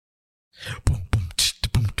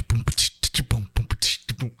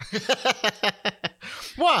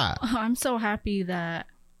What? I'm so happy that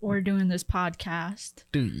we're doing this podcast,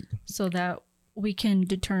 Dude. so that we can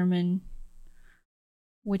determine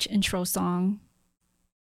which intro song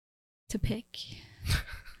to pick.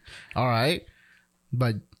 All right.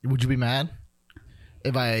 But would you be mad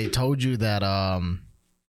if I told you that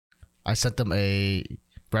I sent them a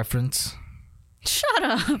reference? Shut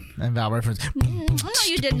up. And that reference. No,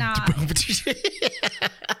 you did not.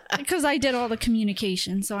 Because I did all the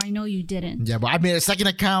communication, so I know you didn't. Yeah, but I made a second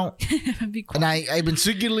account. Be And I've been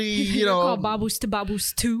secretly, you know. called Babus to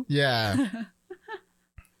Babus 2. Yeah.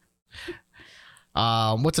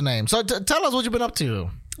 What's the name? So tell us what you've been up to.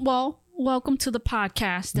 Well, welcome to the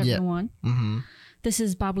podcast, everyone. Yeah. Mm-hmm. This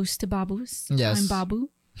is Babus to Babus. Yes. I'm Babu.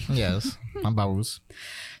 Yes, I'm Babus.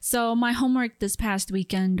 So my homework this past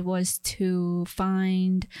weekend was to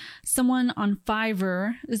find someone on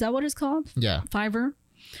Fiverr. Is that what it's called? Yeah. Fiverr.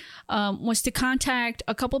 Was to contact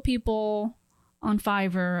a couple people on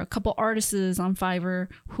Fiverr, a couple artists on Fiverr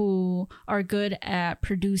who are good at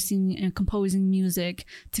producing and composing music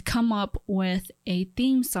to come up with a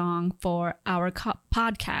theme song for our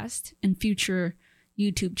podcast and future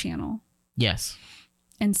YouTube channel. Yes.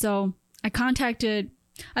 And so I contacted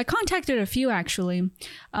a few, actually.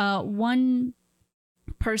 One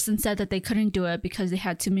person said that they couldn't do it because they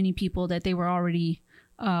had too many people that they were already,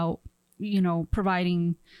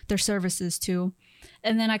 providing their services to.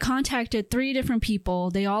 And then I contacted 3 different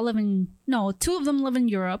people. They all two of them live in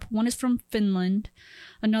Europe. One is from Finland.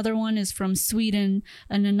 Another one is from Sweden.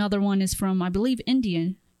 And another one is from, I believe,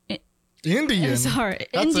 India. Indian? Sorry,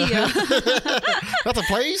 India. That's a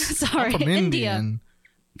place? Sorry, I'm from India.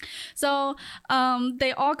 So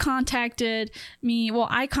they all contacted me. Well,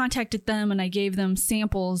 I contacted them and I gave them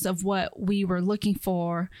samples of what we were looking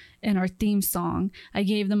for in our theme song. I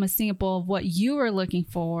gave them a sample of what you were looking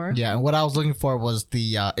for. Yeah, and what I was looking for was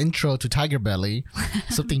the intro to Tiger Belly.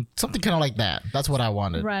 Something kind of like that. That's what I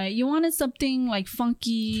wanted. Right. You wanted something like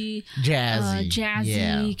funky, jazzy,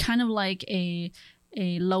 yeah. Kind of like a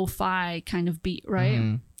lo-fi kind of beat, right?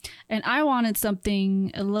 Mm-hmm. And I wanted something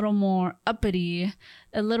a little more uppity,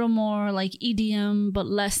 a little more like EDM, but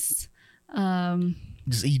less...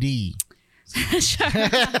 just ED. Sure.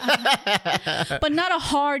 But not a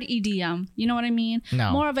hard EDM. You know what I mean?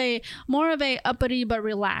 No. More of a uppity but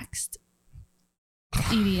relaxed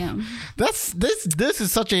EDM. This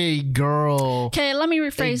is such a girl... Okay, let me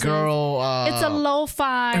rephrase it. It's a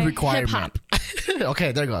lo-fi hip-hop.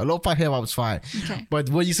 Okay, there you go. Lo-fi hip-hop is fine. Okay. But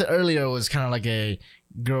what you said earlier was kind of like a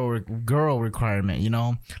girl requirement, you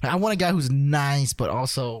know? Like, I want a guy who's nice but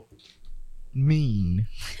also mean.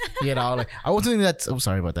 You know, like I want something that's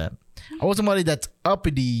sorry about that. I want somebody that's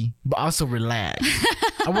uppity but also relaxed.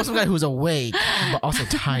 I want some guy who's awake but also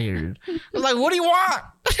tired. I was like, what do you want?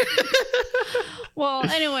 Well,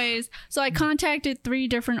 anyways, so I contacted 3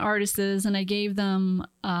 different artists and I gave them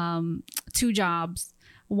 2 jobs.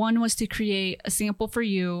 One was to create a sample for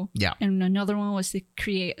you. Yeah. And another one was to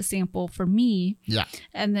create a sample for me. Yeah.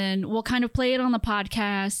 And then we'll kind of play it on the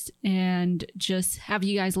podcast and just have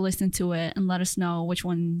you guys listen to it and let us know which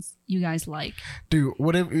ones you guys like. Dude,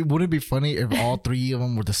 would it be funny if all 3 of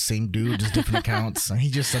them were the same dude, just different accounts, and he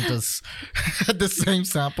just sent us the same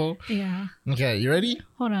sample? Yeah. Okay, you ready?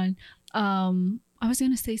 Hold on. I was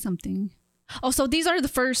going to say something. Oh, so these are the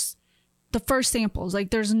first samples. Like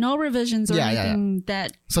there's no revisions or anything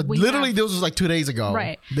that so literally this was like 2 days ago.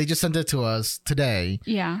 Right. They just sent it to us today.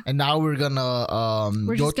 Yeah. And now we're gonna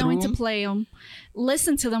we're just going to play them,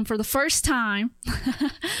 listen to them for the first time.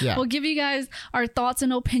 Yeah. We'll give you guys our thoughts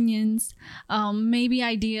and opinions, maybe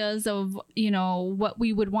ideas of what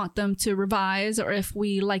we would want them to revise, or if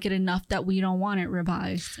we like it enough that we don't want it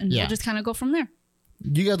revised, and we'll just kind of go from there.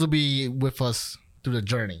 You guys will be with us through the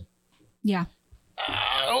journey. Yeah.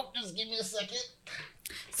 Just give me a second.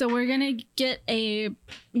 So we're going to get a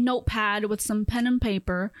notepad with some pen and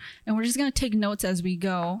paper, and we're just going to take notes as we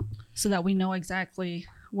go so that we know exactly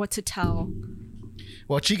what to tell.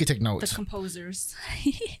 Well, she can take notes. The composers.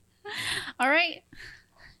 All right.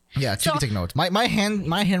 Yeah, she can take notes. My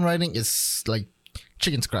handwriting is like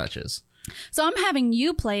chicken scratches. So I'm having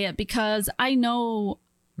you play it because I know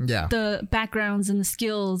the backgrounds and the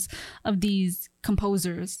skills of these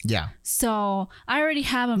composers. Yeah. So I already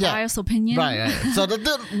have a biased opinion. Right. So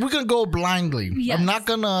we're going to go blindly. Yes. I'm not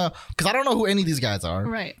going to, because I don't know who any of these guys are.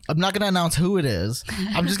 Right. I'm not going to announce who it is.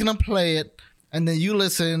 I'm just going to play it and then you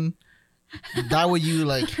listen. That way you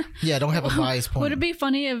don't have a bias point. Would it be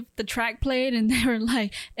funny if the track played and they were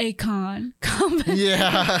like, Akon, come back?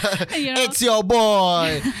 Yeah. It's your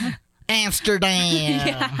boy.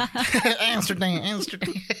 Amsterdam.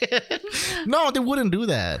 Amsterdam. No, they wouldn't do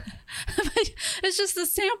that. It's just a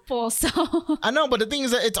sample, so I know, but the thing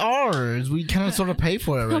is that it's ours. We kind of sort of pay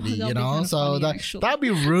for it already, That'd you be know? kinda So funny, actually. that'd be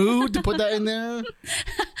rude to put that in there.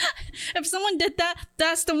 if someone did that,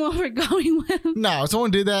 that's the one we're going with. No, if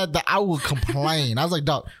someone did that, I would complain. I was like,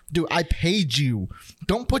 dog, dude, I paid you.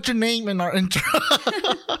 Don't put your name in our intro.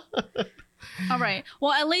 All right.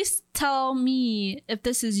 Well, at least tell me if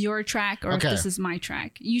this is your track or Okay. if this is my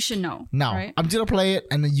track. You should know. No, Right? I'm just going to play it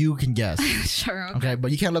and then you can guess. Sure. Okay. Okay,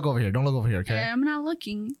 but you can't look over here. Don't look over here, okay? I'm not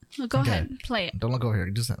looking. Well, go Okay. ahead. Play it. Don't look over here.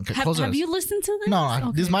 Just okay, close your Have eyes. you listened to this?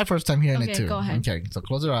 No, this is my first time hearing it Okay, too. go ahead. Okay, so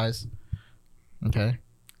close your eyes. Okay.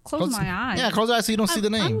 Close my eyes. Yeah, close your eyes so you don't see the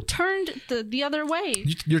name. I'm turned the other way.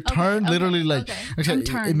 You're turned okay, literally like. okay. Okay, I'm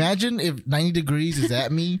turned. imagine if 90 degrees is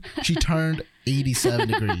at me. She turned 87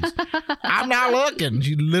 degrees. I'm not looking.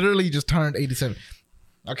 She literally just turned 87.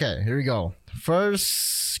 Okay, here we go.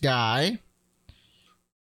 First guy.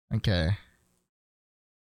 Okay.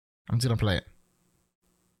 I'm just gonna play it.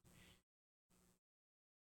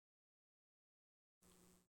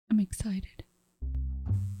 I'm excited.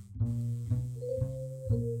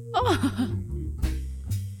 Oh,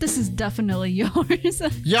 this is definitely yours.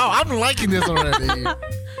 Yo, I'm liking this already.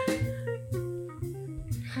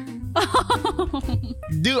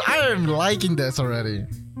 Dude, I am liking this already.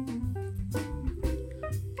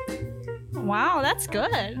 Wow, that's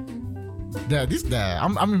good. Yeah,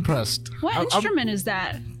 I'm impressed. What instrument is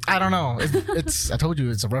that? I don't know. It's I told you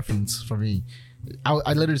it's a reference for me.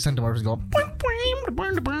 I literally sent him a reference going.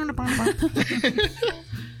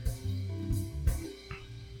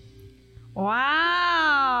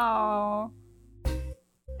 Wow.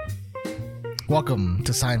 Welcome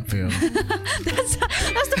to Seinfeld. That's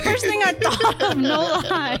the first thing I thought of, no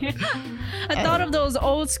lie. I thought of those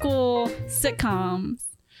old school sitcoms.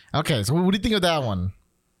 Okay, so what do you think of that one?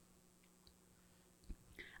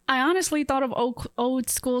 I honestly thought of old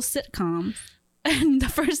school sitcoms. And the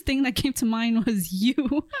first thing that came to mind was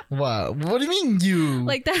you. What? What do you mean you?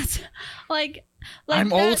 Like that's like I'm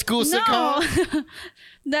that, old school no, sitcom?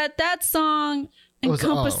 that song Was-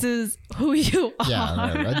 encompasses who you are.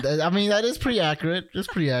 Yeah, I mean that is pretty accurate. It's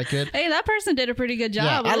pretty accurate. Hey, that person did a pretty good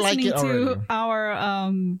job Yeah, I like listening it already. to our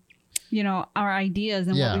our ideas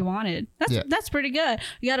and Yeah. what we wanted. Yeah. That's pretty good.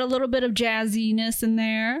 You got a little bit of jazziness in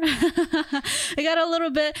there. You got a little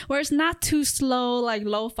bit where it's not too slow, like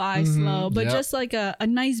lo-fi slow, but yep. just like a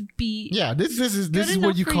nice beat. Yeah, this is Good what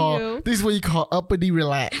enough you for call you. this is what you call uppity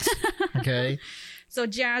relax. Okay. So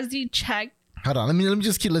jazzy check. Hold on, let me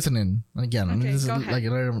just keep listening again. Okay, This is go ahead. like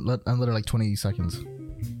another like 20 seconds.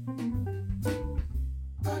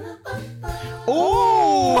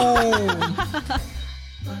 Oh!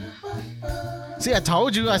 See, I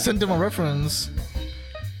told you. I sent him a reference.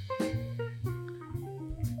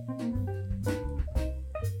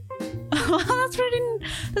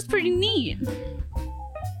 That's pretty neat.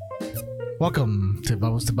 Welcome to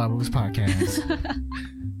Bubbles to Bubbles podcast.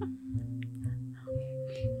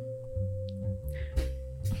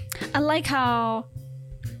 I like how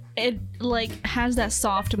it like has that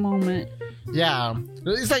soft moment. Yeah,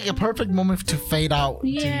 it's like a perfect moment to fade out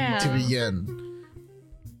Yeah. to begin.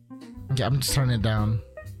 Okay, I'm just turning it down,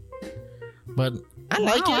 but I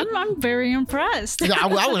like Wow, it. I'm very impressed. Yeah, I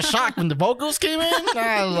was shocked when the vocals came in.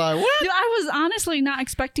 I was like, what? Dude, I was honestly not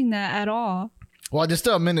expecting that at all. Well, there's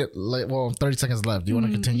still a minute, 30 seconds left. Do you want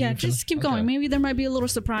to continue? Yeah, just keep going. Maybe there might be a little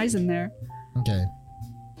surprise in there. Okay.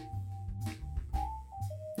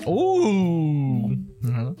 Ooh.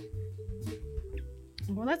 Uh-huh.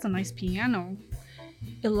 Well, that's a nice piano.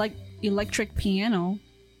 Electric piano.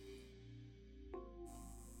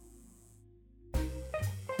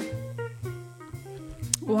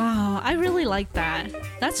 Wow, I really like that.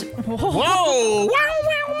 That's Whoa! Wow,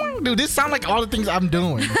 wow, wow. Dude, this sounds like all the things I'm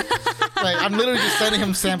doing. Like, I'm literally just sending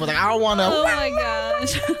him samples. Like, I don't want to. Oh my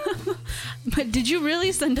gosh. But did you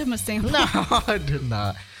really send him a sample? No, I did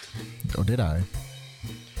not. Or did I?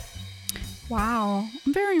 Wow,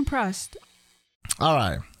 I'm very impressed. All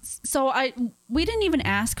right. So we didn't even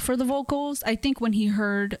ask for the vocals. I think when he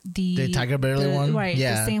heard The Tiger Belly one? right,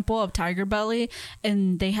 Yeah. the sample of Tiger Belly,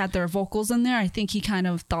 and they had their vocals in there, I think he kind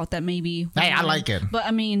of thought that maybe. Hey, I like it. But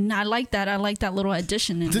I mean, I like that. I like that little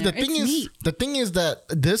addition in See, there. the thing It's is, neat. the thing is that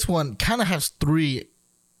this one kind of has 3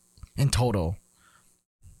 in total.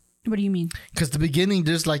 What do you mean? Because the beginning,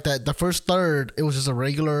 there's like that. The first third, it was just a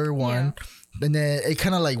regular one, and then it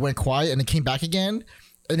kind of like went quiet, and it came back again,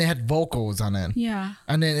 and it had vocals on it. Yeah.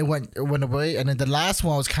 And then it went away, and then the last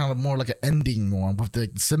one was kind of more like an ending one with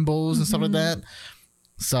the symbols and stuff like that.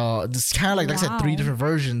 So it's kind of like I said, 3 Wow. different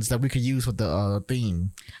versions that we could use with the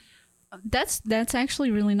theme. That's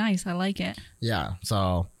actually really nice. I like it. Yeah. So,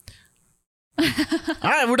 all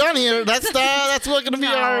right, we're done here. That's what gonna be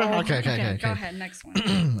our. Okay. Go ahead. Next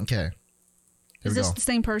one. Okay. Here Is we this go. the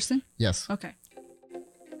same person? Yes. Okay.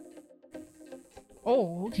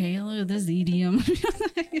 Oh, okay. Look at this EDM.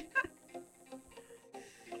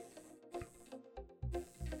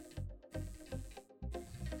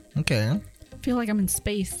 Okay. I feel like I'm in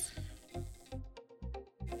space.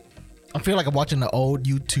 I feel like I'm watching the old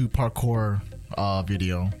YouTube parkour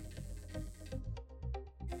video.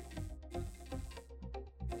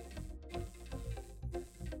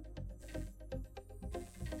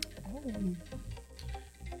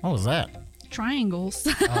 What was that? Triangles.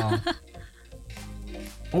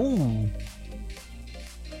 Ooh.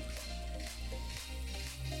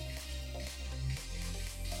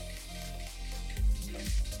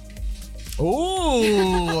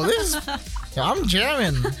 Ooh, this is, I'm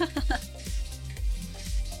jamming.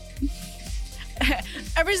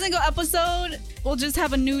 Every single episode, we'll just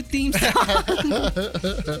have a new theme song.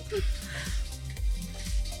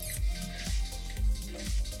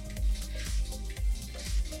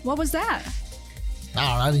 What was that? I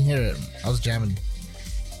don't know, I didn't hear it. I was jamming.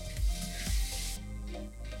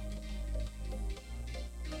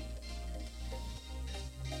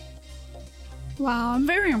 Wow, I'm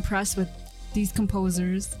very impressed with these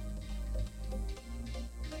composers.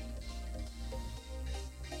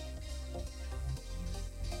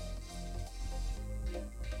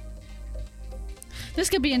 This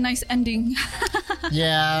could be a nice ending.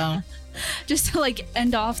 Yeah. Just to like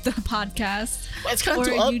end off the podcast. But it's kind Or of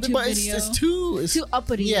a too up, YouTube but video. it's too Too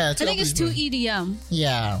uppity. Yeah, I too think it's uppity, too EDM.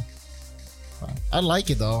 Yeah. I like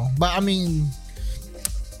it though. But I mean,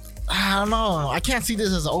 I don't know. I can't see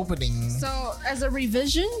this as an opening. So, as a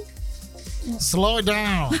revision, Slow it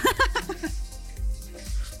down.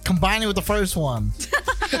 Combine it with the first one.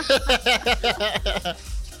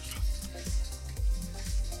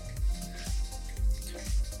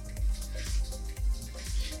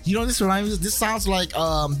 You know, this sounds like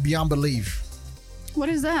Beyond Belief. what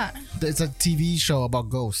is that? It's a TV show about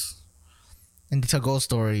ghosts. And they tell ghost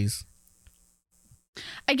stories.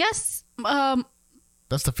 I guess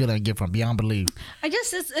That's the feeling I get from Beyond Belief.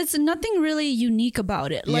 it's nothing really unique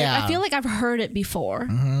about it. Like Yeah. I feel like I've heard it before.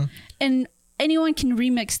 Mm-hmm. And anyone can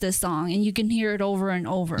remix this song and you can hear it over and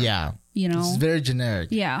over. Yeah. You know? It's very generic.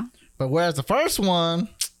 Yeah. But whereas the first one,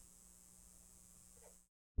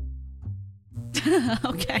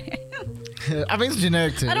 Okay. I mean, it's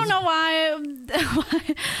generic too. I don't know why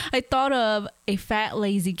I thought of a fat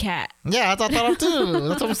lazy cat. Yeah, I thought of too.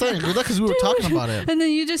 That's what I'm saying. Because we were talking about it. And then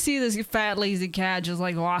you just see this fat lazy cat just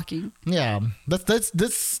like walking. Yeah, that's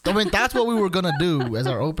this. I mean, that's what we were gonna do as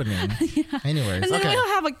our opening. Anyways, And then okay. we'll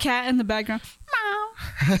have a cat in the background.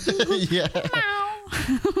 Meow. Yeah. Meow.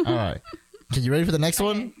 All right. Okay, you ready for the next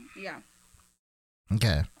one? Yeah.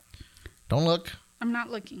 Okay. Don't look. I'm not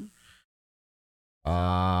looking.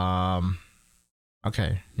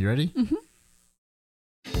 Okay, you ready? Mm-hmm.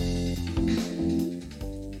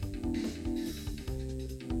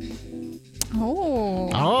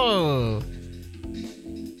 Oh.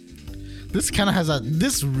 This kind of has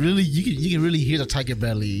this really you can really hear the Tiger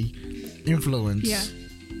Belly influence. Yeah.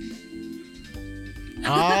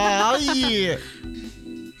 Oh yeah.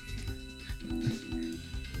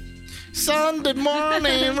 Sunday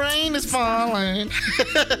morning, rain is falling.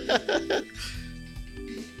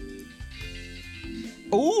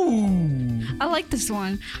 Ooh. I like this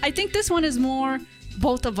one. I think this one is more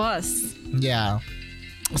both of us. Yeah.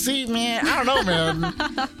 See, man, I don't know, man.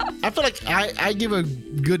 I feel like I give a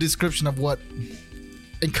good description of what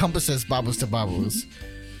encompasses Bubbles to Bubbles.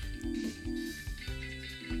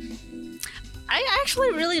 I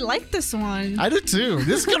actually really like this one. I do too.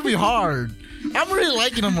 This is gonna be hard. I'm really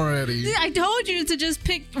liking them already. I told you to just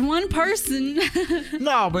pick one person.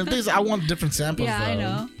 No, but the thing is, I want different samples. Yeah, though. I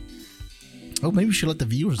know. Oh, maybe we should let the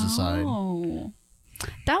viewers decide. Oh,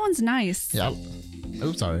 that one's nice. Yeah.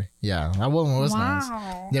 Oh, sorry. Yeah, that one was nice.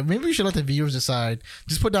 Wow. Yeah, maybe we should let the viewers decide.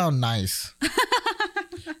 Just put down nice.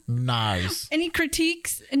 Nice. Any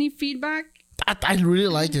critiques? Any feedback? I really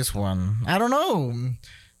like this one. I don't know.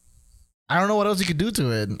 I don't know what else you could do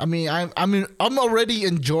to it. I mean, I'm already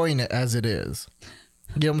enjoying it as it is.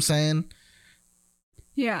 You know what I'm saying?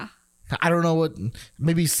 Yeah. I don't know what.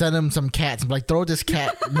 Maybe send him some cats. Like throw this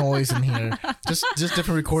cat noise in here. Just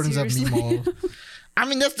different recordings Seriously? of Nemo. I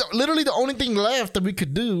mean, that's literally the only thing left that we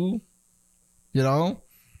could do. You know?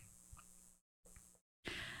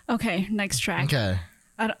 Okay, next track. Okay.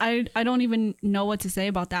 I don't even know what to say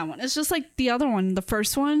about that one. It's just like the other one, the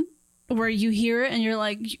first one, where you hear it and you're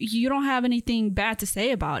like, you don't have anything bad to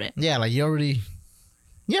say about it. Yeah, like you already.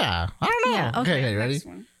 Yeah, I don't know. Yeah. Okay, ready? next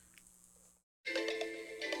one.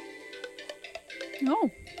 Oh.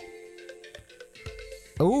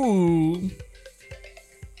 Ooh.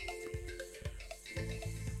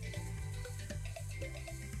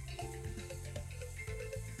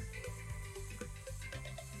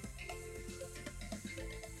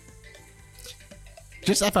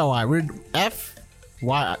 Just FYI, we're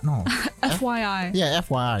no. FYI. Yeah,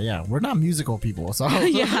 FYI, yeah. We're not musical people, so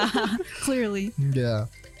Yeah. Clearly. yeah.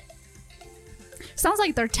 Sounds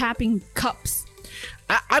like they're tapping cups.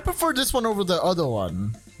 I prefer this one over the other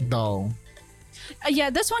one, though. Yeah,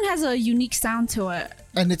 this one has a unique sound to it.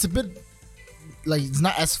 And it's a bit like it's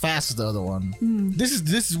not as fast as the other one. This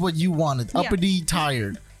is what you wanted. Yeah. Uppity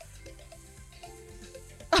tired.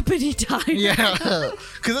 Uppity tired. Yeah.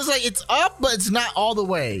 Cause it's like it's up, but it's not all the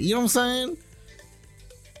way. You know what I'm saying?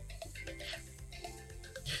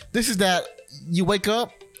 This is that you wake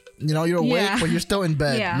up, you know, you're awake, Yeah. but you're still in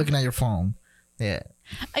bed Yeah. looking at your phone. Yeah.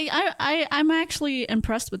 I'm actually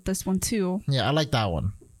impressed with this one too. Yeah, I like that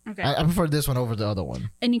one. Okay. I prefer this one over the other one.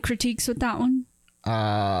 Any critiques with that one?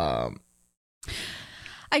 Um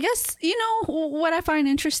I guess, you know, what I find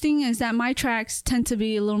interesting is that my tracks tend to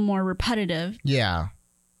be a little more repetitive. yeah.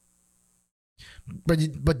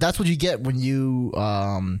 But that's what you get when you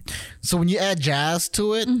so when you add jazz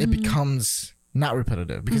to it, it becomes not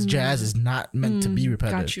repetitive because jazz is not meant to be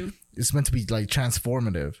repetitive. Got you. It's meant to be like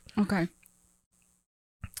transformative. Okay.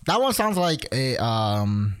 That one sounds like a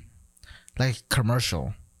like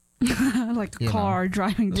commercial. Like a car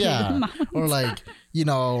driving through the Yeah. mountains. Or like, you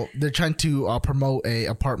know, they're trying to promote a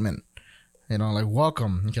apartment. You know, like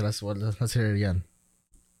welcome. Okay, let's hear it again.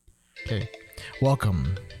 Okay.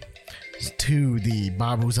 Welcome to the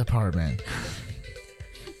Babu's apartment.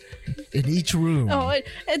 In each room. Oh,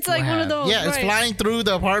 it's like one of those. Yeah, it's right. flying through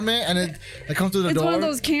the apartment and it comes through the It's door. one of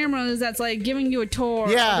those cameras that's like giving you a tour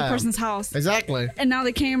of Yeah. the person's house. Exactly. And now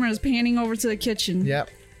the camera is panning over to the kitchen. Yep.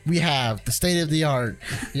 We have the state of the art,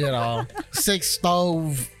 you know, 6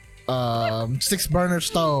 burner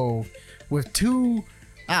stove with 2,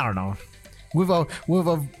 I don't know, with a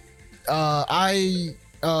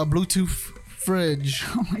Bluetooth fridge.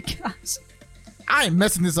 Oh my gosh. I ain't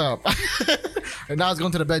messing this up. And now it's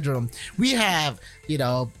going to the bedroom. We have, you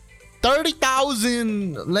know,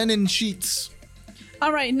 30,000 linen sheets.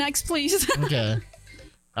 All right, next, please. Okay.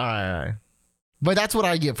 All right. But that's what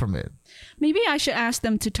I get from it. Maybe I should ask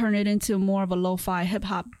them to turn it into more of a lo-fi hip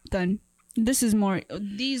hop then. These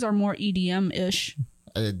are more EDM-ish.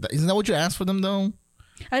 Isn't that what you asked for them, though?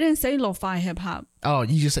 I didn't say lo-fi hip hop. Oh,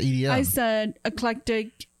 you just said EDM. I said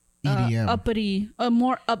eclectic, EDM. uppity,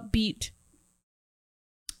 more upbeat.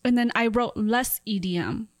 And then I wrote less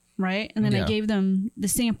EDM, right? And then Yeah. I gave them the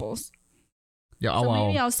samples. Yeah, So well,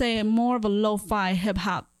 maybe I'll say more of a lo-fi hip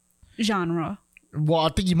hop genre. well, I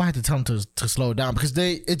think you might have to tell them to slow it down because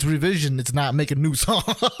it's revision. It's not make a new song.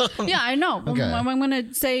 Yeah, I know. Okay. I'm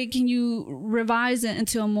gonna say, can you revise it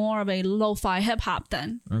into more of a lo-fi hip hop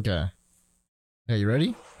then? Okay. Okay, you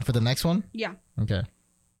ready for the next one? Yeah. Okay.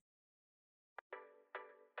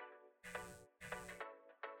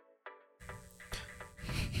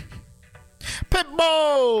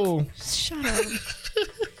 Pitbull! Shut up.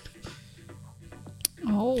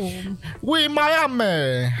 Oh, We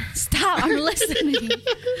Miami! stop! I'm listening.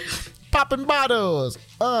 Popping bottles!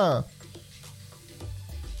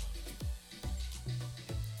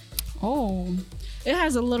 Oh, it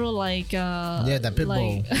has a little like that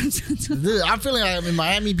Pitbull. Like, I'm feeling like I'm in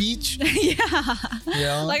Miami Beach. yeah, You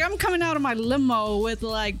know? like I'm coming out of my limo with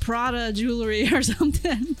like Prada jewelry or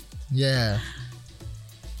something. Yeah.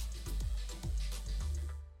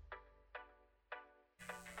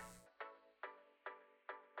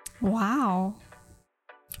 Wow.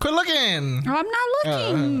 Quit looking! I'm not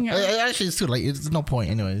looking. Actually, it's too late. It's no point,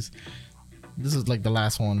 anyways. This is like the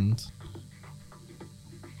last one.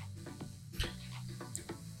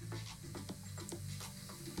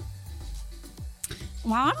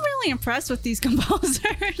 Wow, I'm really impressed with these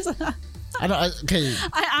composers. I don't. Okay,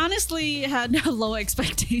 I honestly had low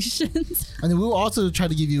expectations. and then we'll also try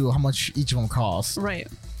to give you how much each of them costs. Right.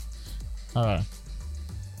 All right.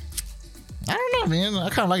 I don't know, man. I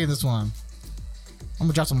kind of like this one. I'm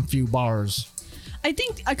gonna drop some few bars. I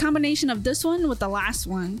think a combination of this one with the last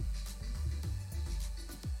one.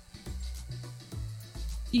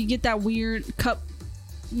 You get that weird cup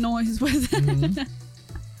noise with it.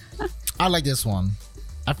 I like this one.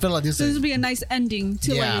 I feel like this So this is would be a nice ending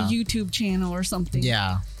to Yeah. like a YouTube channel or something.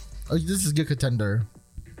 yeah. Oh, this is a good contender.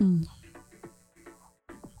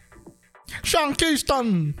 Sean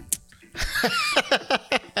Kingston.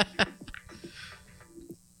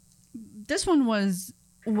 This one was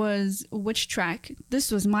was which track?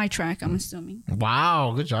 This was my track, I'm assuming.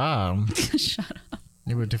 Wow, good job. Shut up.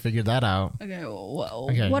 You were to figure that out. Okay, well,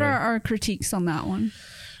 Okay, what great. are our critiques on that one?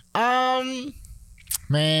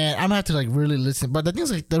 Man, I'm gonna have to like really listen. But the thing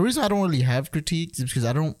is, like, the reason I don't really have critiques is because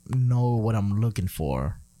I don't know what I'm looking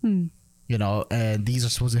for. You know, and these are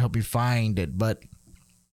supposed to help me find it. But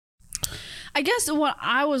I guess what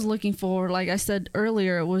I was looking for, like I said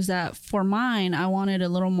earlier, was that for mine, I wanted a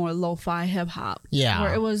little more lo-fi hip-hop. Yeah.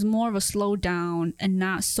 Where it was more of a slow down and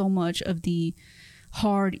not so much of the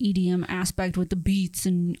hard EDM aspect with the beats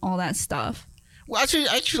and all that stuff. well, actually,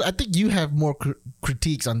 I think you have more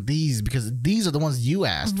critiques on these because these are the ones you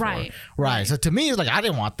asked Right. for. Right. So to me, it's like, I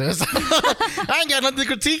didn't want this. I ain't got nothing to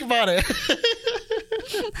critique about it.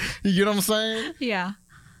 You know what I'm saying? Yeah.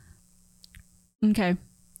 Okay.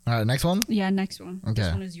 All right, next one. Yeah, next one. Okay.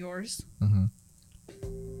 This one is yours.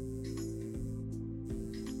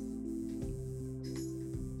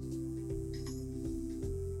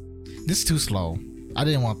 This is too slow. I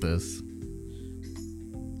didn't want this.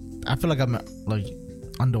 I feel like I'm like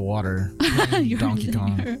underwater. You're Donkey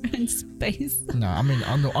Kong. You're in space. No, I mean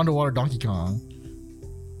underwater Donkey Kong.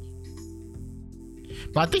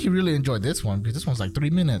 But I think you really enjoyed this one because this one's like 3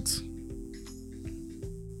 minutes.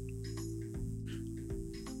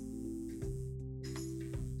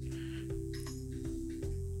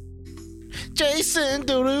 Jason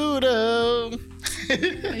Derulo. He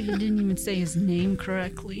didn't even say his name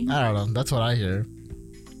correctly. I don't know. That's what I hear.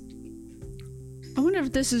 I wonder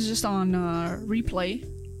if this is just on replay.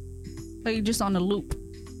 Like just on a loop.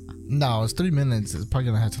 No, it's 3 minutes. It's probably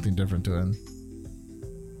gonna have something different to it.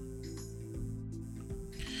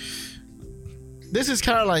 This is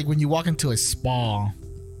kind of like when you walk into a spa.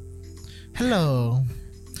 Hello,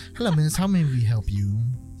 miss. How may we help you?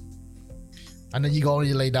 And then you go and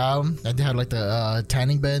you lay down, and they have like the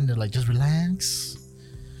tanning bed. And they're like, just relax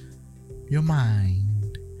your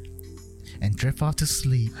mind and drift off to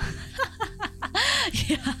sleep.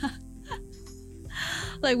 Yeah.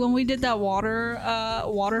 Like when we did that water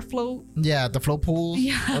float. Yeah, the float pools.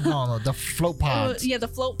 Yeah. Oh, no, the float pods. Yeah, the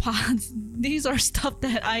float pods. These are stuff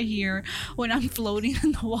that I hear when I'm floating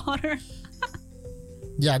in the water.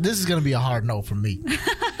 Yeah, this is gonna be a hard no for me.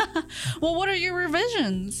 Well, what are your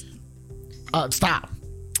revisions? Stop.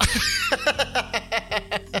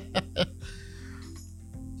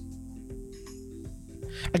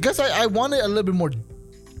 I guess I wanted a little bit more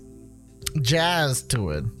jazz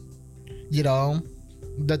to it. You know,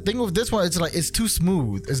 the thing with this one, it's like it's too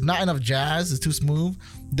smooth. It's not enough jazz. It's too smooth.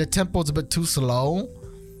 The tempo's a bit too slow.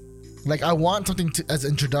 Like I want something as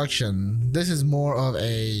introduction. This is more of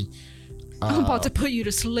a. I'm about to put you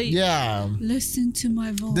to sleep. Yeah. Listen to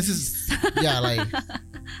my voice. This is like.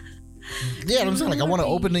 Yeah, I'm saying like I want an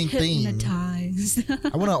opening theme. Hypnotized.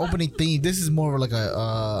 I want an opening theme. This is more like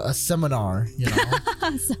a seminar, you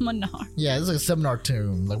know. Seminar. Yeah, it's like a seminar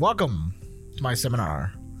tune. Like, welcome to my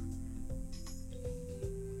seminar.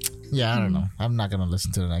 Yeah, I don't know. I'm not gonna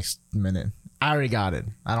listen to the next minute. I already got it.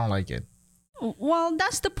 I don't like it. Well,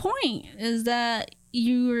 that's the point. Is that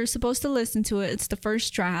you're supposed to listen to it. It's the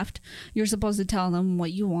first draft. You're supposed to tell them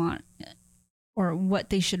what you want or what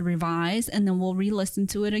they should revise, and then we'll re-listen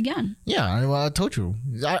to it again. Yeah, well, I told you.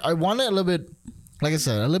 I wanted a little bit, like I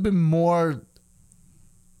said, a little bit more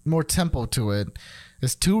tempo to it.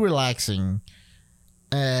 It's too relaxing,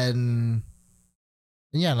 and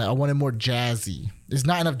yeah, I wanted more jazzy. It's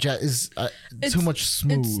not enough jazz. It's too much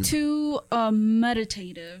smooth. It's too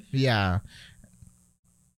meditative. Yeah,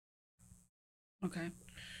 Okay.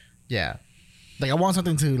 yeah. Like I want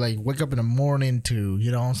something to like wake up in the morning to,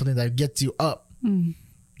 you know, something that gets you up,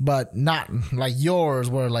 but not like yours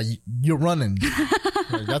where like you're running.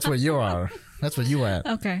 Like, that's where you are. That's where you at.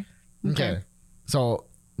 Okay. Okay. So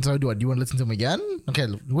do what? Do you want to listen to them again? Okay.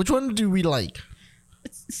 Which one do we like?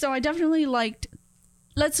 So I definitely liked.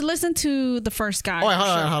 Let's listen to the first guy. Oh, wait,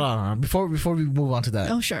 hold on. Before we move on to that.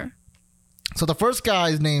 Oh, sure. So the first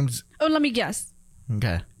guy's name's. Oh, let me guess.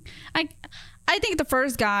 Okay. I think the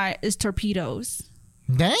first guy is Torpedoes.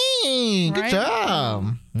 Dang, good Right?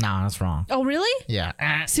 job. No, that's wrong. Oh, really? Yeah.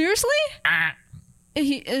 Seriously?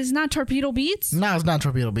 He is not Torpedo Beats? No, it's not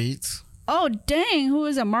Torpedo Beats. Oh, dang. Who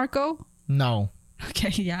is it? Marco? No. Okay,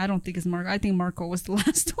 yeah, I don't think it's Marco. I think Marco was the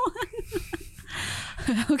last one.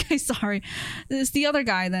 Okay, sorry. It's the other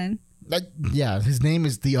guy then. Yeah, his name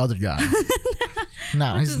is the other guy.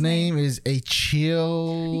 No, his name is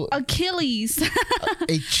Achilles. Achilles.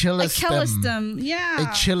 Achillestem. Yeah.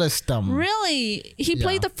 Achillestem. Really? He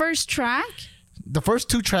played the first track? The first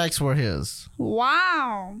two tracks were his.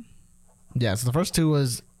 Wow. Yeah, so the first two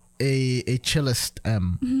was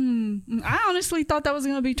Achillestem. I honestly thought that was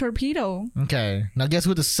gonna be Torpedo, Okay. Now guess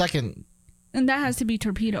who the second? and that has to be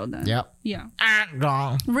Torpedo then. Yep. Yeah.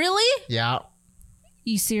 Wrong. Really? Yeah.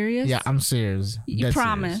 You serious? Yeah, I'm serious. You Dead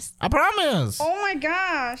promise? serious. I promise. Oh my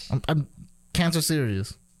gosh. I'm cancer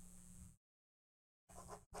serious.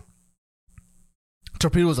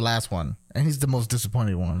 Torpedo was the last one, and he's the most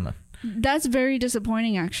disappointed one. That's very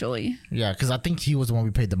disappointing, actually. Yeah, because I think he was the one we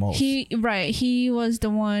paid the most. He was the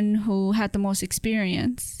one who had the most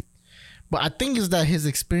experience. But I think is that his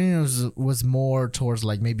experience was more towards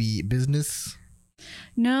like maybe business.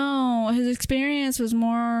 No, his experience was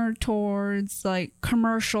more towards like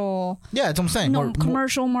commercial. Yeah, that's what I'm saying. No,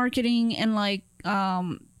 commercial marketing and like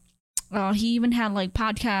he even had like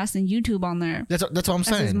podcasts and YouTube on there. That's what I'm As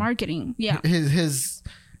saying. his marketing. Yeah.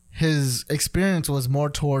 His experience was more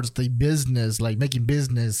towards the business, like making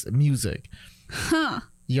business music. Huh.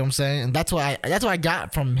 You know what I'm saying? And that's what I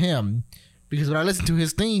got from him, because when I listen to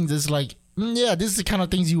his things, it's like, yeah, this is the kind of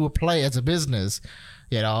things you would play as a business,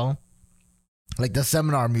 you know, like the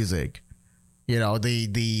seminar music, you know,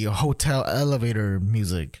 the hotel elevator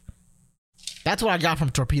music. That's what I got from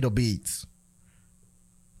Torpedo Beats.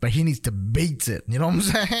 But he needs to beats it. You know what I'm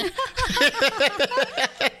saying?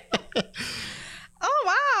 Oh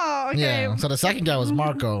wow. Okay. Yeah. So the second guy was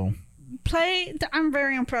Marco. I'm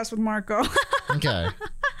very impressed with Marco. Okay.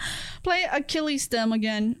 Play Achilles Stem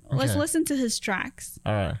again. Let's Okay. listen to his tracks.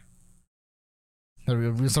 All right.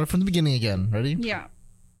 We'll start from the beginning again. Ready? Yeah.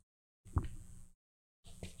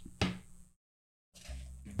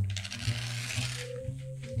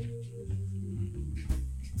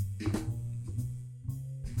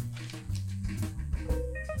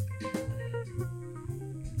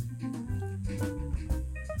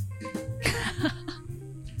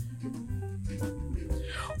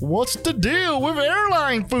 What's the deal with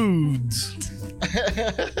airline foods?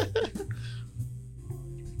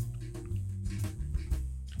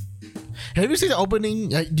 Have you seen the opening?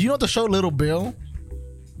 Do you know the show Little Bill?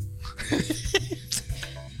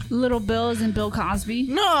 Little Bill is in Bill Cosby.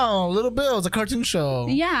 No, Little Bill is a cartoon show.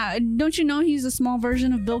 Yeah, don't you know he's a small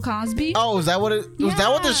version of Bill Cosby? Oh, is that what it? Was that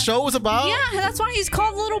what the Yeah. show was about? Yeah, that's why he's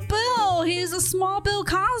called Little Bill. He's a small Bill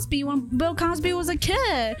Cosby when Bill Cosby was a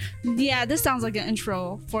kid. Yeah, this sounds like an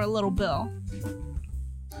intro for Little Bill.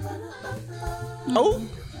 Oh,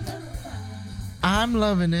 I'm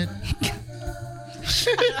loving it.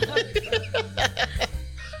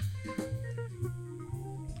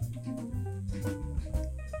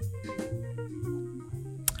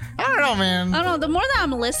 I don't know, man. I don't know. The more that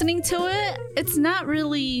I'm listening to it, it's not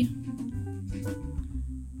really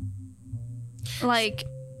like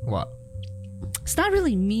What? it's not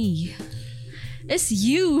really me. It's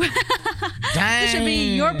you. Dang. This should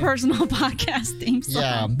be your personal podcast theme song.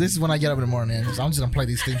 Yeah, this is when I get up in the morning. So I'm just gonna play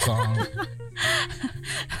these theme songs.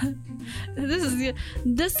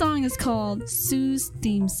 This song is called Sue's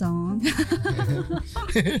theme song.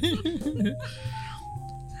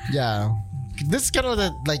 Yeah, this is kind of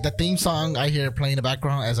the theme song I hear playing in the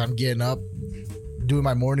background as I'm getting up, doing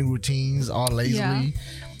my morning routines all lazily. Yeah.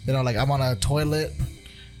 You know, like I'm on a toilet.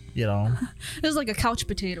 You know. It was like a couch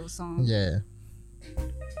potato song. Yeah.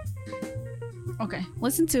 Okay,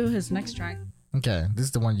 listen to his next track. Okay, this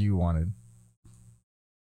is the one you wanted.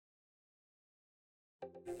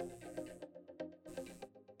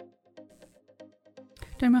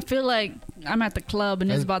 Damn, I feel like I'm at the club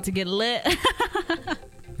and it's about to get lit.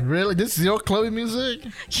 Really? This is your Chloe music?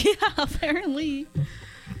 Yeah, apparently.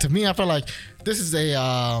 To me, I feel like this is a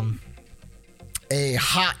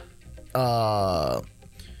hot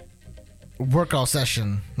workout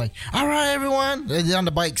session. Like, all right, everyone, they're on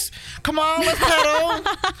the bikes. Come on, let's pedal.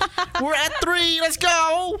 We're at 3. Let's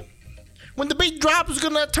go. When the beat drops, it's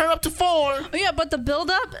gonna turn up to 4. Oh, yeah, but the build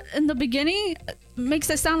up in the beginning makes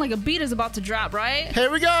it sound like a beat is about to drop, right? Here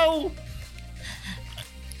we go.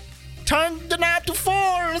 Turn the knob to 4.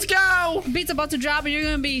 Let's go. Beat's about to drop and you're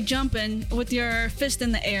gonna be jumping with your fist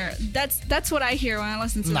in the air. That's what I hear when I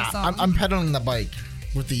listen to the Nah, song. I'm pedaling the bike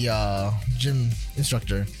with the gym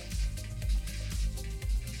instructor.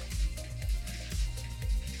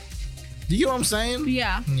 Do you know what I'm saying?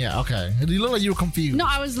 Yeah. Yeah, okay. You look like you were confused. No,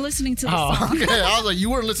 I was listening to the Oh, song. okay. I was like, you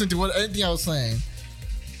weren't listening to anything I was saying.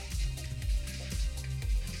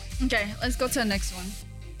 Okay, let's go to the next one.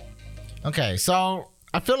 Okay, so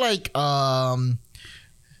I feel like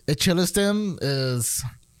Achilles-Stem is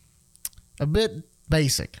a bit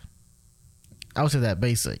basic. I would say that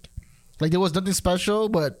basic. Like there was nothing special,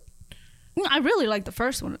 but I really like the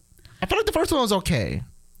first one. I feel like the first one was okay.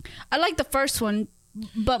 I like the first one,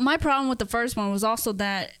 but my problem with the first one was also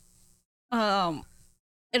that it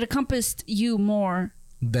encompassed you more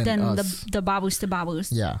than us. the Babus to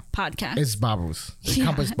Babus Yeah. podcast. It's Babus. It Yeah,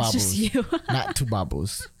 encompasses it's just Babus. you. Not two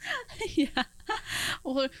Babus. Yeah.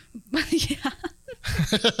 Well, yeah.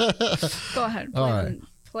 Go ahead. All right.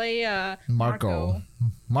 Play Marco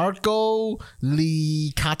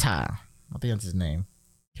Licata. I think that's his name.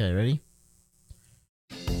 Okay, ready?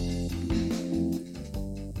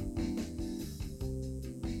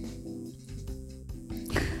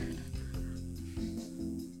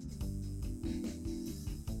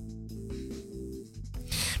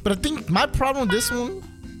 But I think my problem with this one,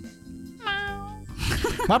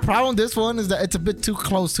 is that it's a bit too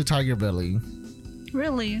close to Tiger Belly.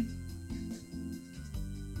 Really?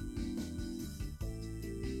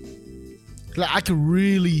 Like I could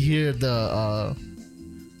really hear the. I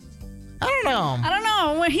don't know. I don't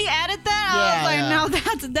know. When he added that, I was like, no,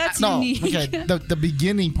 that's unique. Okay, the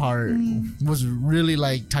beginning part was really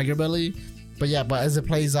like Tiger Belly, but as it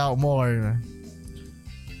plays out more.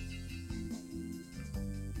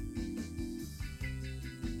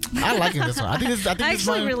 I like this one. I think I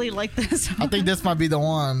actually really like this one. I think this might be the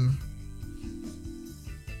one.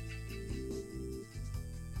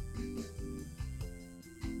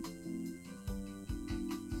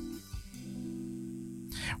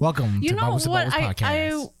 Welcome to Bubbles what Bubbles I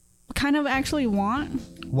Podcast. kind of actually want?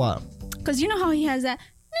 What? Because you know how he has that.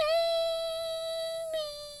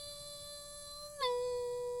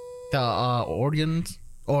 The organs?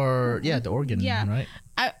 Or, the organ, Yeah. right?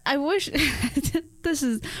 I wish this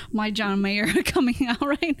is my John Mayer coming out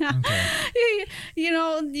right now. Okay. You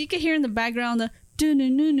know, you can hear in the background the.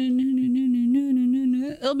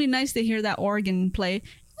 It'll be nice to hear that organ play.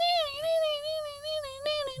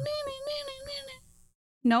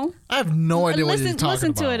 No? I have no idea what you're talking about.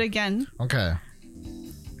 Listen to it again. Okay.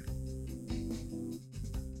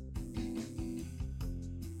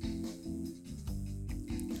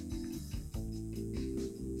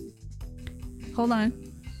 Hold on.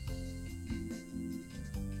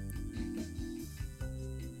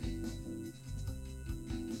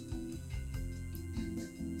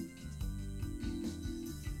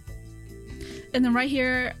 And then right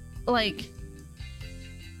here, like.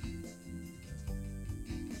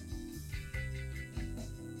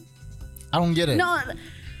 I don't get it. No,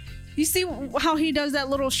 you see how he does that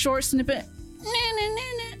little short snippet?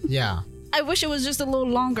 Yeah. I wish it was just a little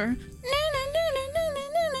longer.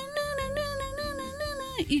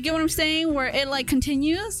 You get what I'm saying? Where it like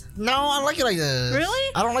continues? No, I like it like this.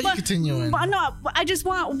 Really? I don't like it continuing. But no, I just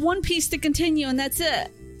want one piece to continue and that's it.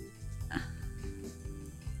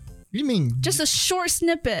 You mean Just a short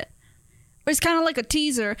snippet. It's kind of like a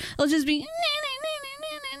teaser. It'll just be.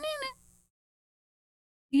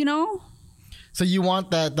 You know? so you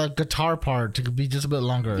want the guitar part to be just a bit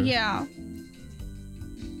longer? Yeah.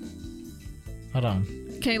 Hold on.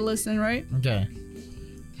 Okay, listen, right? Okay.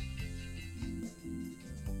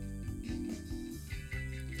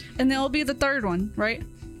 And then it'll be the third one, right?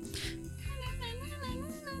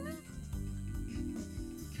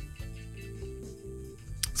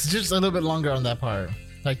 It's just a little bit longer on that part.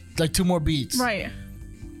 Like 2 more beats. Right.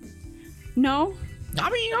 No? I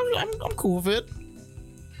mean, I'm cool with it.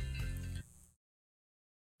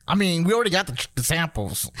 I mean, we already got the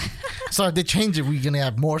samples. So if they change it, we're going to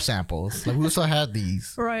have more samples. Like, we also had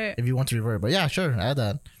these. Right. If you want to revert. But yeah, sure, add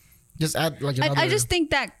that. Just add like another. I just think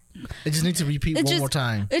that it just needs to repeat one more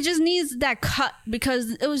time. It just needs that cut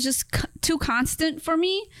because it was just too constant for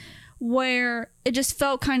me where it just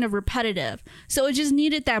felt kind of repetitive. So it just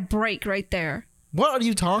needed that break right there. What are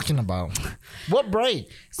you talking about? What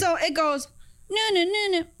break? So it goes, no, no, no,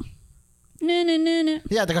 no. No, no, no, no.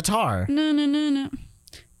 Yeah, the guitar. No, no, no, no.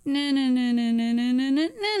 No, no, no, no, no, no, no, no,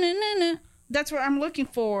 no, no, no. That's what I'm looking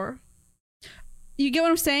for. You get what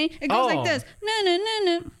I'm saying? It goes like this. No, no, no,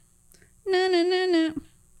 no. No, no, no, no.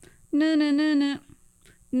 No, no, no, no.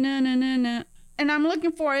 No, no, no, no. And I'm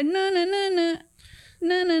looking for it. No, no, no, no.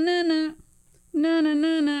 No, no, no, no. No, no,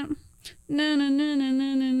 no, no. No, no, no, no,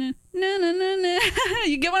 no, no, no. No, no, no, no.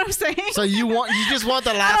 You get what I'm saying? So you just want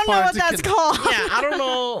the last part. I don't know what that's called. Yeah, I don't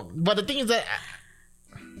know. But the thing is that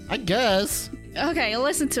I guess. Okay,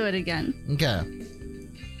 listen to it again. Okay.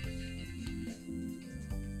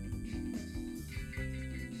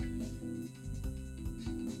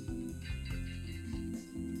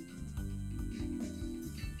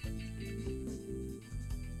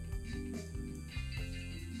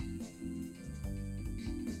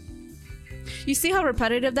 You see how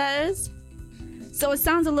repetitive that is? So it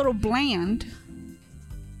sounds a little bland.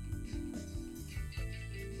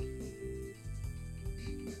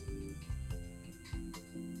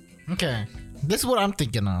 Okay. This is what I'm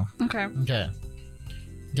thinking of. Okay. Okay.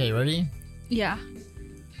 Okay, ready? Yeah.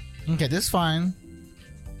 Okay, this is fine.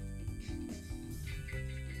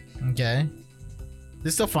 Okay.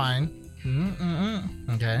 This is still fine.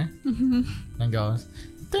 Okay. Then goes.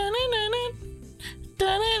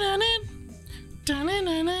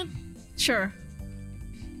 Sure.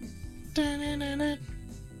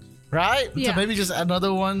 Right? Yeah. So maybe just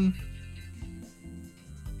another one.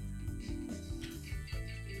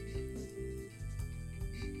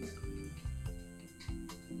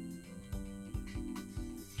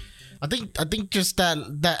 I think just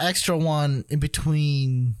that extra one in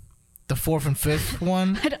between the fourth and fifth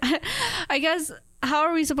one. I guess, how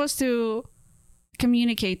are we supposed to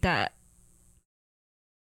communicate that?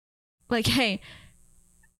 Like, hey,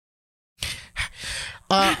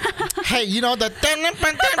 hey, you know the at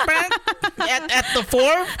the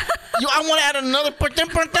fourth. I want to add another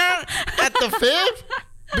at the fifth.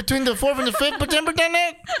 Between the fourth and the fifth,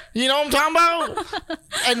 you know what I'm talking about?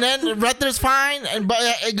 And then right there's fine, but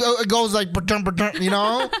it goes like, you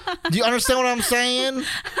know? Do you understand what I'm saying?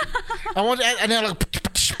 I want to add, and then like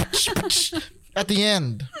at the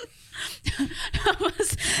end.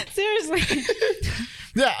 Seriously.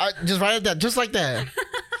 Yeah, just write it down, just like that.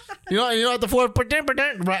 You know at the fourth,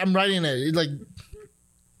 I'm writing it. Like,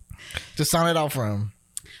 just sound it out for him.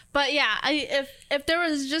 But yeah, if there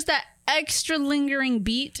was just that extra lingering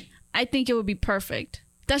beat, I think it would be perfect.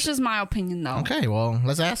 That's just my opinion, though. Okay, well,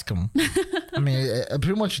 let's ask him. I mean, it's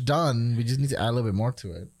pretty much done. We just need to add a little bit more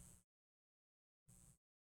to it.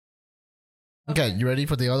 Okay, you ready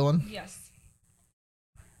for the other one? Yes.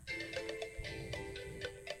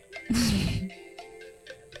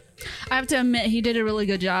 I have to admit, he did a really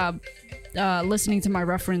good job listening to my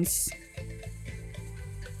reference.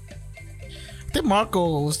 I think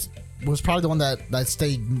Marco was probably the one that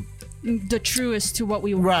stayed The truest to what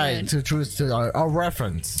we wanted. right to our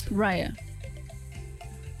reference. Right.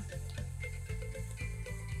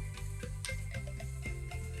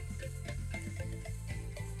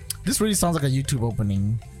 This really sounds like a YouTube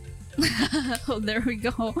opening. Oh, there we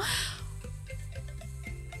go.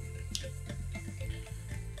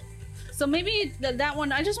 So maybe that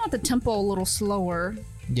one, I just want the tempo a little slower.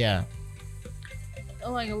 Yeah.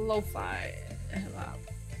 Like a lo-fi.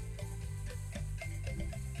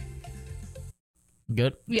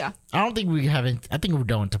 Good. Yeah. I don't think we haven't. I think we're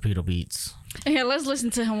done with Torpedo Beats. Yeah, let's listen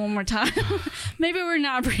to him one more time. Maybe we're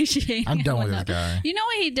not appreciating I'm it done with this enough. guy. You know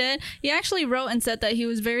what he did? He actually wrote and said that he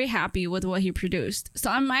was very happy with what he produced. So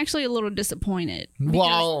I'm actually a little disappointed.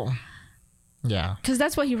 Well, yeah. Because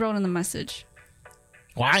that's what he wrote in the message.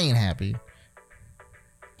 Well, I ain't happy.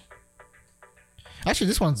 Actually,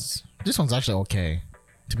 this one's actually okay.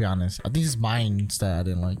 To be honest, I think it's mine that I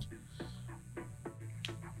didn't like.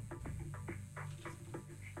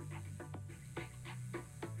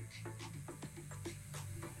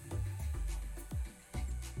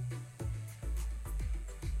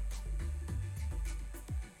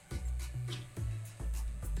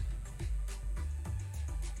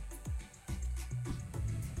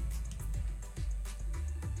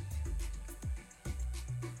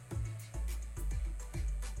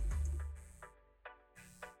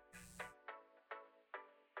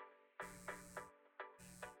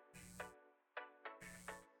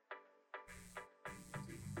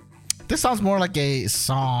 This sounds more like a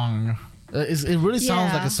song. It really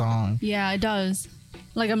sounds like a song. Yeah, it does.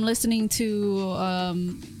 Like I'm listening to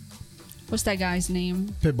what's that guy's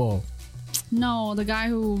name? Pitbull. No, the guy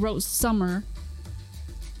who wrote Summer.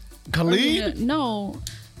 Khalid? No.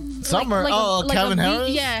 Summer. Calvin Harris?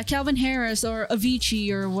 Yeah, Calvin Harris or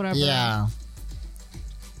Avicii or whatever. Yeah.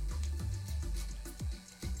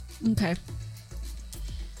 Okay.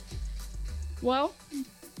 Well,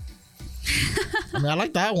 I mean, I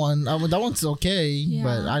like that one. That one's okay, Yeah.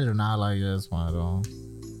 but I do not like this one at all.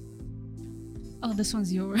 oh, this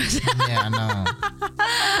one's yours. Yeah, I know.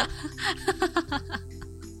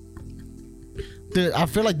 Dude, I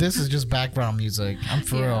feel like this is just background music. I'm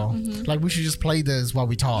for real. Mm-hmm. Like, we should just play this while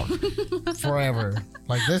we talk forever.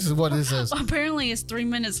 Like, this is what this is. Apparently, it's 3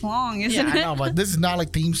 minutes long, isn't Yeah, it? I know, but this is not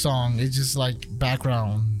like theme song. It's just like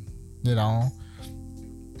background, you know?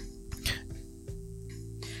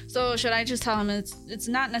 So should I just tell him it's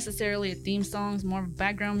not necessarily a theme song? It's more of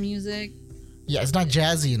background music. Yeah, it's not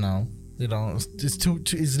jazzy, you know. You know, it's too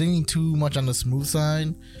it's leaning too much on the smooth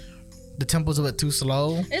side. The tempo's a bit too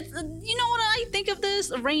slow. It's you know what I think of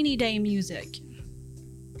this? Rainy day music.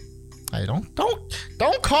 Hey, don't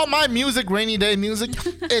call my music rainy day music.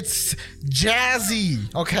 It's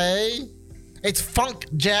jazzy, okay? It's funk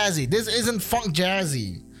jazzy. This isn't funk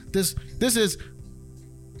jazzy. This is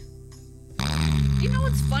You know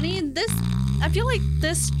what's funny? I feel like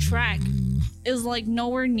this track is like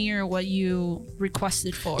nowhere near what you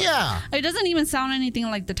requested for. Yeah. It doesn't even sound anything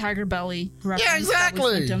like the Tiger Belly reference. Yeah,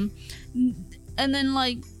 exactly. That we sent him. And then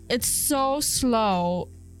like it's so slow.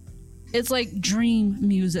 It's like dream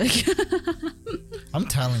music. I'm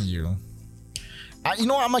telling you. You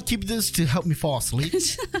know what? I'm gonna keep this to help me fall asleep.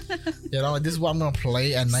 You know, like, this is what I'm gonna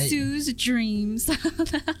play at night. Sue's dreams.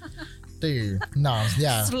 Dude, no,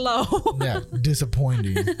 yeah. Slow. Yeah,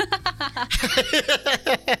 disappointing.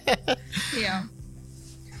 Yeah.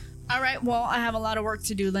 All right. Well, I have a lot of work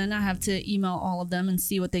to do then. I have to email all of them and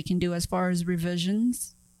see what they can do as far as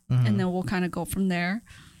revisions. And then we'll kind of go from there.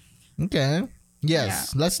 Okay.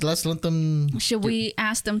 Yes. Yeah. Let's let them. Should we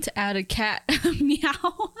ask them to add a cat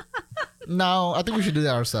meow? No, I think we should do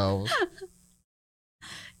that ourselves.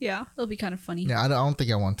 Yeah, it'll be kind of funny. Yeah, I don't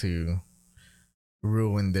think I want to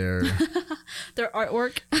ruin their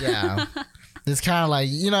artwork. Yeah. It's kind of like,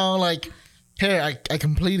 you know, like, here, I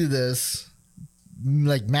completed this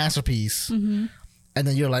like masterpiece. Mm-hmm. And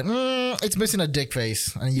then you're like, it's missing a dick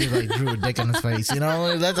face, and you like drew a dick on his face. You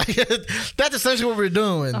know, that's that's essentially what we're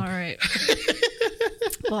doing. All right.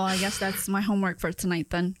 Well, I guess that's my homework for tonight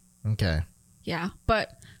then. Okay. Yeah, but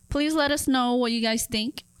please let us know what you guys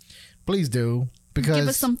think. Please do, because give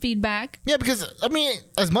us some feedback. Yeah, because I mean,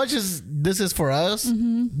 as much as this is for us,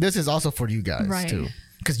 this is also for you guys too,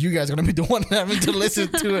 because you guys are gonna be the one having to listen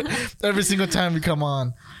to it every single time we come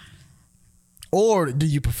on. Or do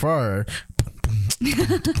you prefer? Okay,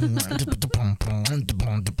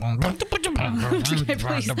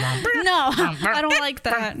 please. No, I don't like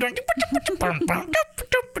that.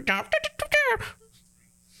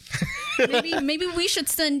 Maybe we should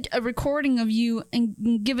send a recording of you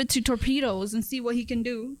and give it to Torpedoes and see what he can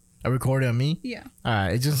do. A recording of me? Yeah. All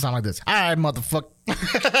right, it just sounds like this. All right, motherfucker.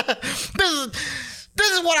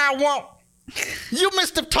 This is what I want. You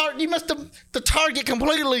missed the target. You missed the target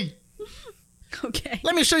completely. Okay.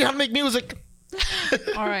 Let me show you how to make music.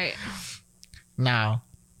 All right. Now,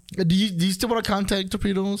 do you still want to contact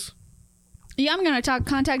Torpedoes? Yeah, I'm gonna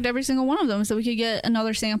contact every single one of them so we could get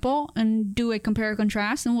another sample and do a compare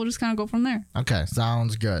contrast, and we'll just kind of go from there. Okay,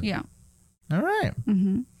 sounds good. Yeah. All right.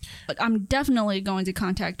 But I'm definitely going to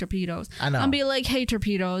contact Torpedoes. I know. I'll be like, hey,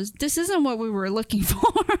 Torpedoes, this isn't what we were looking for.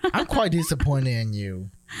 I'm quite disappointed in you.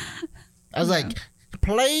 I was like,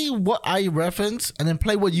 play what I reference and then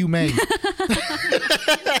play what you made.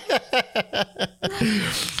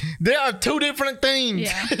 There are two different things.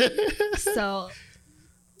 Yeah. So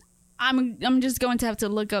I'm just going to have to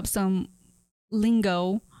look up some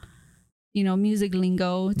lingo, music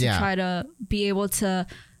lingo to try to be able to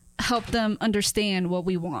help them understand what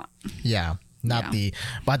we want. Yeah. Not the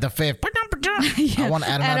fifth. I want to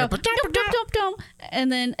add another.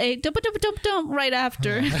 And then a right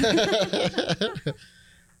after.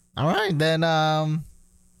 All right, then. I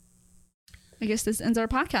guess this ends our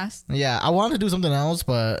podcast. Yeah, I wanted to do something else,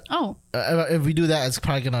 but if we do that, it's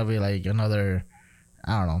probably gonna be like another,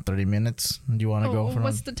 I don't know, 30 minutes. Do you want to go for?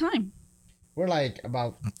 What's the time? We're like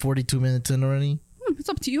about 42 minutes in already. It's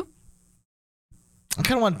up to you. I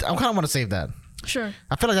kind of want to save that. Sure.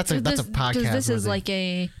 I feel like that's a podcast. Because this is like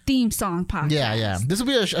a theme song podcast. Yeah. This will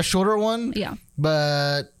be a shorter one. Yeah.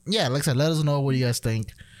 But yeah, like I said, let us know what you guys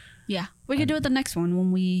think. Yeah. We could do it the next one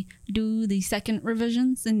when we do the second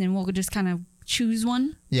revisions, and then we'll just kind of choose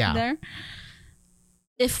one. Yeah. There.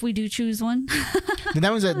 If we do choose one. Then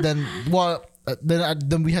that means that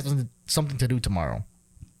then we have something to do tomorrow.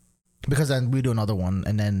 Because then we do another one,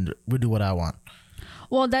 and then we do what I want.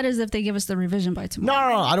 Well, that is if they give us the revision by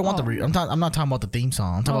tomorrow. No, I don't want I'm not talking about the theme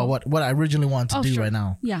song. I'm talking about what I originally wanted to do right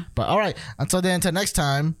now. Yeah. But all right. Until next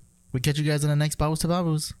time, we catch you guys in the next Babbles to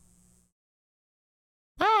Babbles.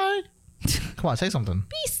 Bye. Come on, say something.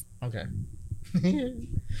 Peace. Okay.